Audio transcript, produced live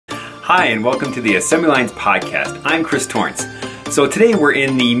Hi, and welcome to the Assembly Lines Podcast. I'm Chris Torrance. So today we're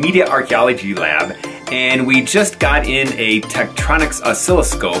in the Media Archaeology Lab, and we just got in a Tektronix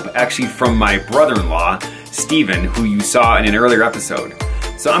oscilloscope, actually from my brother-in-law, Steven, who you saw in an earlier episode.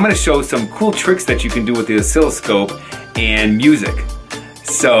 So I'm going to show some cool tricks that you can do with the oscilloscope and music.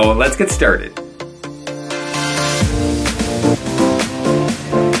 So let's get started.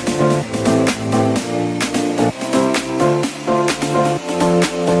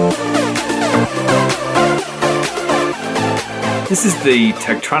 This is the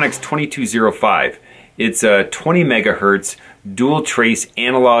Tektronix 2205. It's a 20 megahertz dual trace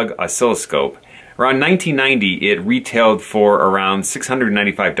analog oscilloscope. Around 1990, it retailed for around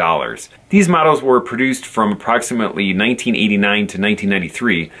 $695. These models were produced from approximately 1989 to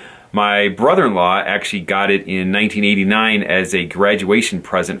 1993. My brother-in-law actually got it in 1989 as a graduation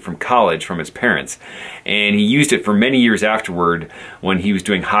present from college from his parents, and he used it for many years afterward when he was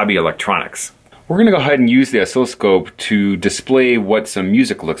doing hobby electronics. We're going to go ahead and use the oscilloscope to display what some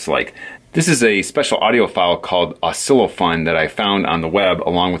music looks like. This is a special audio file called Oscillofun that I found on the web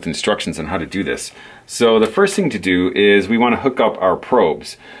along with instructions on how to do this. So the first thing to do is we want to hook up our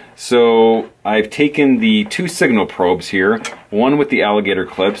probes. So I've taken the two signal probes here, one with the alligator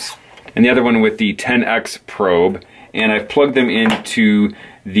clips and the other one with the 10X probe, and I've plugged them into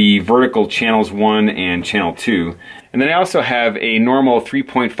the vertical channels 1 and channel 2. And then I also have a normal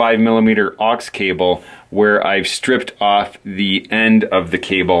 3.5 millimeter aux cable where I've stripped off the end of the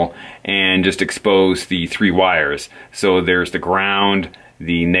cable and just exposed the three wires. So there's the ground,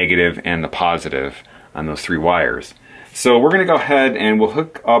 the negative, and the positive on those three wires. So we're going to go ahead and we'll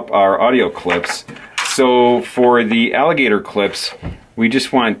hook up our audio clips. So for the alligator clips, we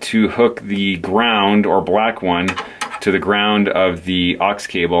just want to hook the ground, or black one, to the ground of the aux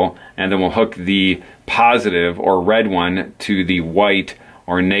cable, and then we'll hook the positive or red one to the white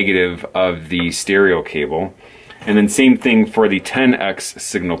or negative of the stereo cable. And then same thing for the 10X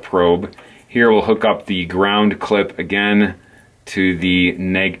signal probe. Here we'll hook up the ground clip again to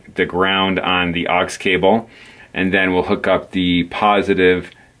the ground on the aux cable, and then we'll hook up the positive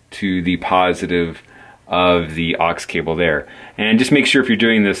to the positive of the aux cable there. And just make sure if you're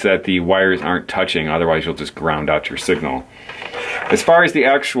doing this that the wires aren't touching, otherwise you'll just ground out your signal. As far as the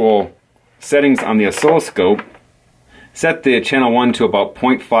actual settings on the oscilloscope, set the channel 1 to about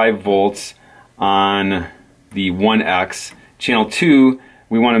 0.5 volts on the 1X. Channel 2,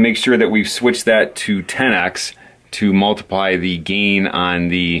 we want to make sure that we've switched that to 10X to multiply the gain on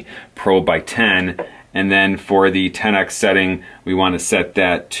the probe by 10. And then for the 10X setting, we want to set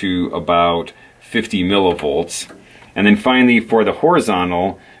that to about 50 millivolts. And then finally for the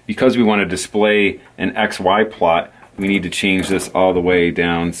horizontal, because we want to display an XY plot, we need to change this all the way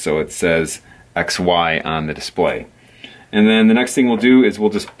down so it says XY on the display. And then the next thing we'll do is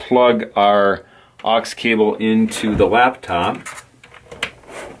we'll just plug our aux cable into the laptop.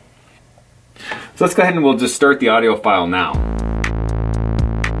 So let's go ahead and we'll just start the audio file now.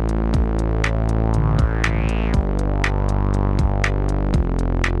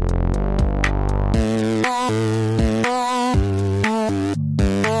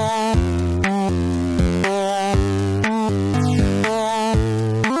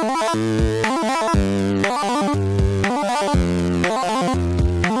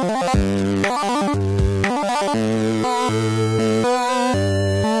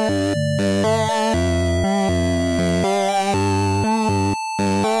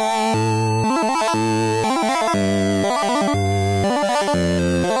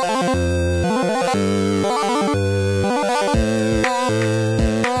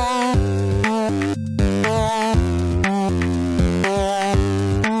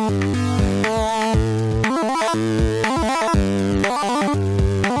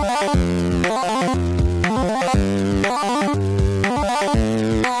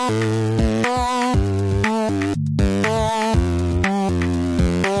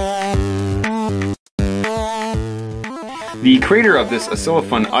 The creator of this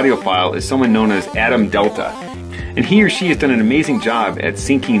Oscillofun audio file is someone known as Adam Delta, and he or she has done an amazing job at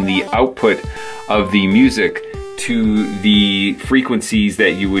syncing the output of the music to the frequencies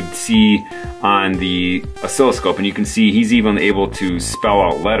that you would see on the oscilloscope, and you can see he's even able to spell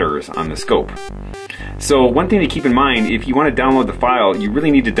out letters on the scope. So one thing to keep in mind, if you want to download the file, you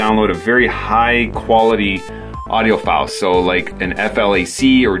really need to download a very high quality audio files, so like an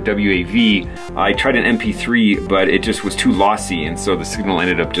FLAC or WAV. I tried an MP3, but it just was too lossy, and so the signal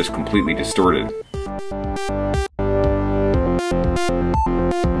ended up just completely distorted.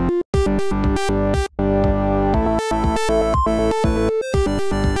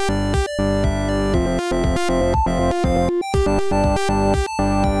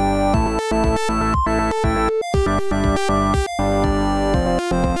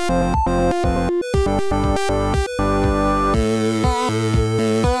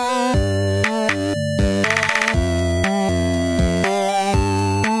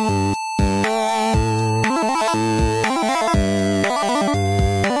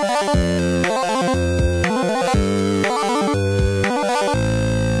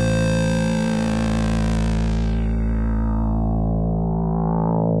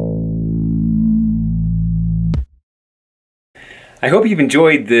 I hope you've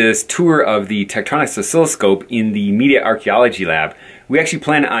enjoyed this tour of the Tektronix oscilloscope in the Media Archaeology lab. We actually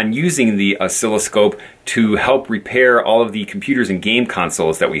plan on using the oscilloscope to help repair all of the computers and game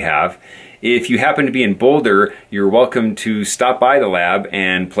consoles that we have. If you happen to be in Boulder, you're welcome to stop by the lab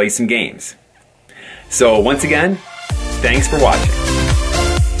and play some games. So once again, thanks for watching.